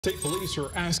State police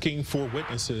are asking for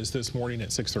witnesses this morning at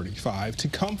 6:35 to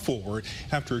come forward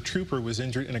after a trooper was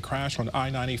injured in a crash on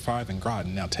I-95 in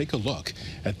Groton. Now take a look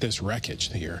at this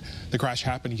wreckage here. The crash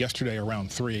happened yesterday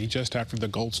around 3, just after the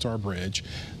Gold Star Bridge.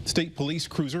 The state police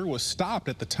cruiser was stopped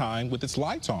at the time with its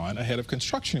lights on ahead of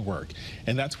construction work,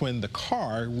 and that's when the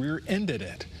car rear-ended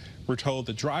it. We're told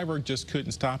the driver just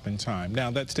couldn't stop in time. Now,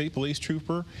 that state police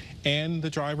trooper and the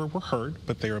driver were hurt,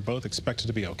 but they are both expected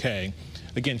to be okay.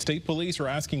 Again, state police are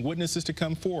asking witnesses to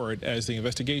come forward as the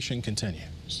investigation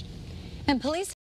continues. And police